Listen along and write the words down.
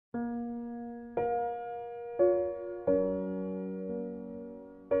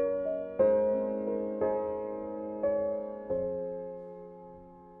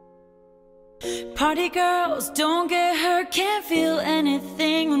Party girls, don't get hurt, can't feel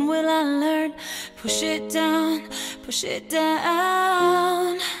anything. When will I learn? Push it down, push it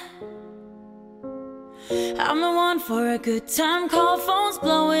down. I'm the one for a good time call, phone's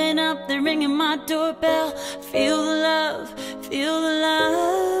blowing up, they're ringing my doorbell. Feel the love, feel the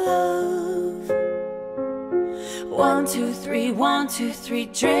love. 1, 2, 3, 1, 2, 3,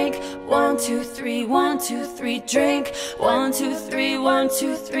 drink. 1, 2, 3, 1, 2, 3, drink. 1, 2, 3, 1,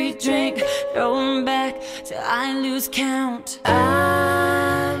 2, 3, drink. Throwing back till I lose count.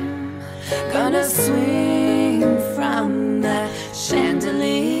 I'm gonna swing from the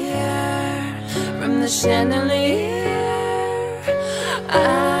chandelier, from the chandelier.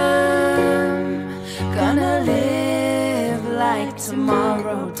 I'm gonna live like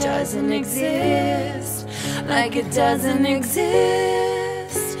tomorrow doesn't exist, like it doesn't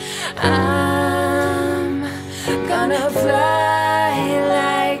exist. I'm gonna fly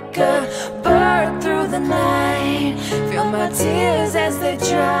like a bird through the night, feel my tears as they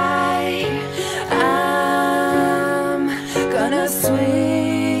dry. I'm gonna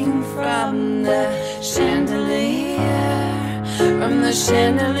swing from the chandelier, from the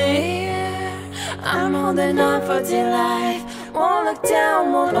chandelier. I'm holding on for dear life, won't look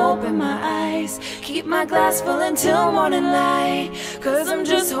down, won't open my eyes. Keep my glass full until morning light, 'cause I'm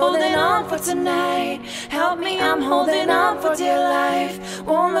just holding on for tonight. Help me, I'm holding on for dear life.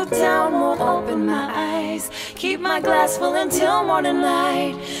 Won't look down, won't open my eyes. Keep my glass full until morning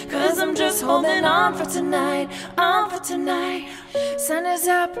light, 'cause I'm just holding on for tonight, on for tonight. Sun is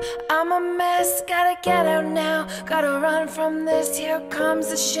up, I'm a mess, gotta get out now, gotta run from this. Here comes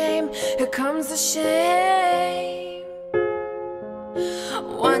the shame, here comes the shame.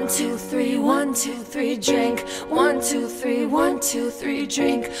 1, 2, 3, 1, 2, 3, drink. 1, 2, 3, 1, 2, 3,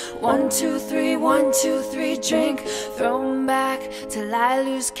 drink. 1, 2, 3, 1, 2, 3, drink. Thrown back till I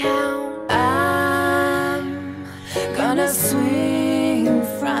lose count. I'm gonna swing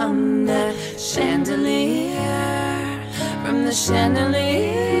from the chandelier, from the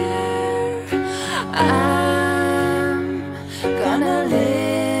chandelier. I'm gonna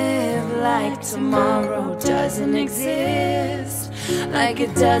live like tomorrow doesn't exist, like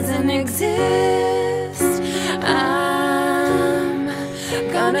it doesn't exist. I'm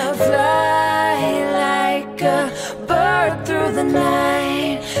gonna fly like a bird through the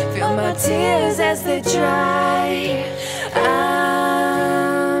night, feel my tears as they dry.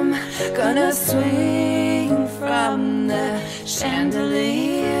 I'm gonna swing from the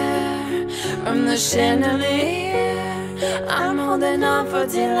chandelier, from the chandelier. I'm holding on for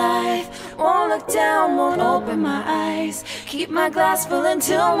dear life, won't look down, won't open my eyes. Keep my glass full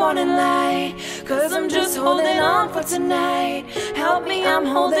until morning light, 'cause I'm just holding on for tonight. Help me, I'm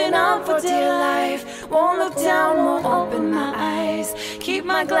holding on for dear life. Won't look down, won't open my eyes. Keep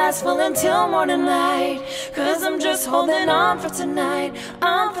my glass full until morning light, 'cause I'm just holding on for tonight,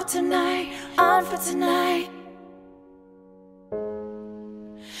 on for tonight, on for tonight.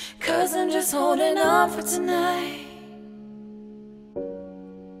 'Cause I'm just holding on for tonight,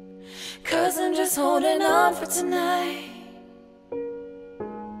 'cause I'm just holding on for tonight.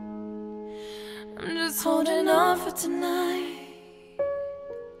 I'm just holding on for tonight.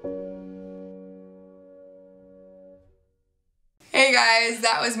 Hey guys,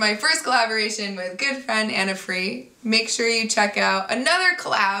 that was my first collaboration with good friend Anna Free. Make sure you check out another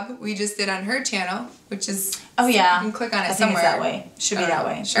collab we just did on her channel, which is, oh yeah, you can click on it I somewhere. think it's that way. Should be that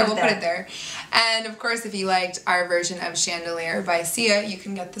way. Sure, we'll put it there. And of course, if you liked our version of Chandelier by Sia, you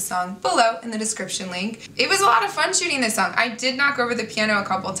can get the song below in the description link. It was a lot of fun shooting this song. I did knock over the piano a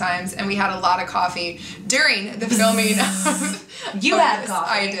couple times, and we had a lot of coffee during the filming of You had coffee.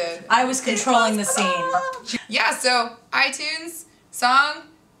 I did. I was controlling the scene. Yeah, so iTunes, song,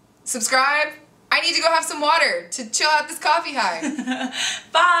 subscribe. I need to go have some water to chill out this coffee high.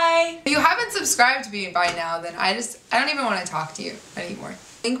 Bye. If you haven't subscribed to me by now, then I don't even want to talk to you anymore.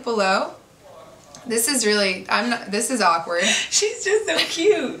 Link below. This is really, this is awkward. She's just so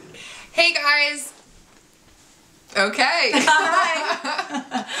cute. Hey guys. Okay.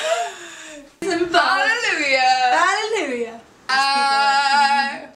 Hi.